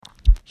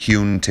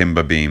Hewn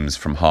timber beams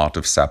from heart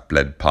of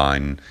sap-bled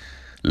pine,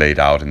 laid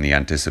out in the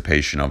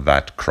anticipation of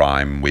that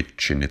crime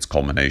which, in its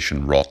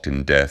culmination wrought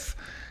in death,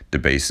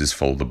 debases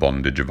full the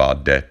bondage of our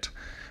debt,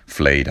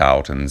 flayed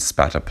out and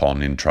spat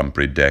upon in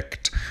trumpery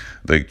decked,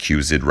 the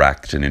accused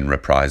racked and in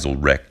reprisal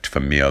wrecked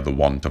for mere the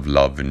want of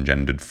love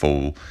engendered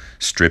full,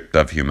 stripped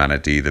of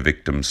humanity the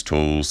victim's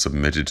tool,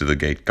 submitted to the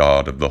gate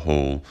guard of the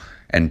whole,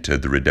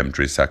 entered the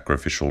redemptory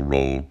sacrificial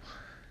role,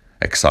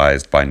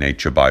 excised by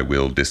nature, by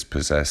will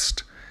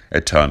dispossessed,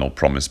 eternal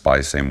promise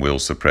by same will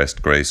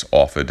suppressed, grace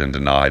offered and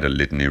denied, a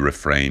litany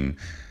refrain,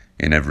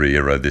 in every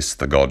era this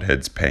the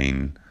Godhead's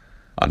pain,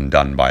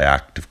 undone by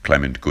act of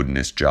clement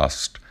goodness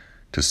just,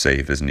 to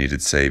save as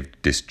needed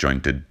saved,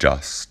 disjointed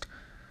just,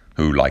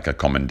 who like a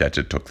common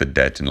debtor took the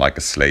debt, and like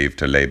a slave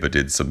to labour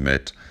did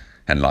submit,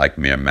 and like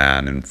mere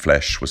man in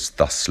flesh was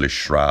thusly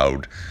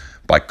shroud,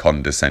 by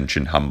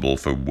condescension humble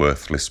for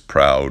worthless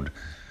proud,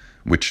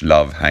 which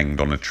love hanged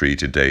on a tree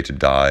today to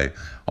die,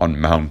 on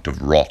mount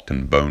of rot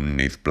and bone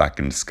neath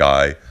blackened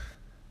sky,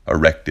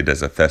 erected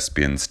as a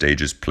Thespian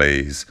stages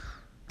plays,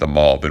 the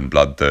mob in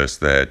bloodthirst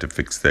there to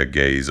fix their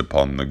gaze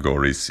upon the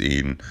gory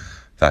scene,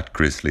 that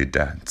grisly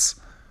dance,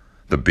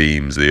 the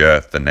beams, the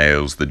earth, the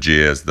nails, the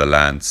jeers, the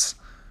lance.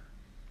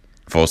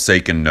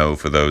 Forsaken no,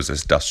 for those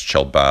as dust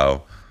shall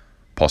bow,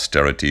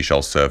 posterity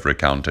shall serve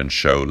recount and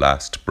show,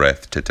 last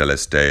breath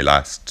tetelestai,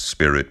 last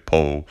spirit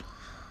pole.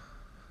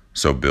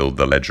 So build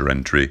the ledger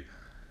entry,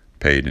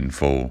 paid in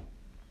full.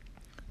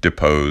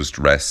 Deposed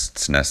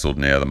rests nestled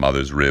near the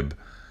mother's rib,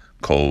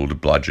 cold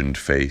bludgeoned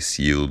face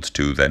yields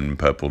to then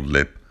purpled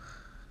lip.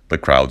 The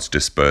crowds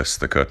disperse,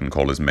 the curtain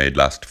call is made,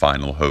 last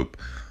final hope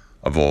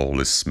of all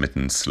is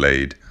smitten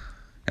slayed,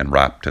 and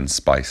wrapped and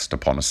spiced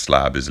upon a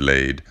slab is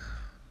laid.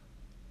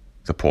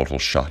 The portal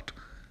shut,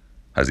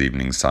 as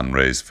evening sun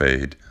rays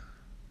fade.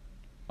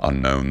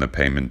 Unknown the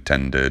payment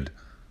tendered,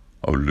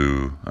 au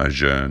lieu, a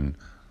jeune,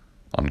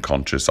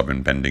 unconscious of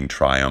impending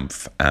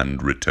triumph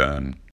and return.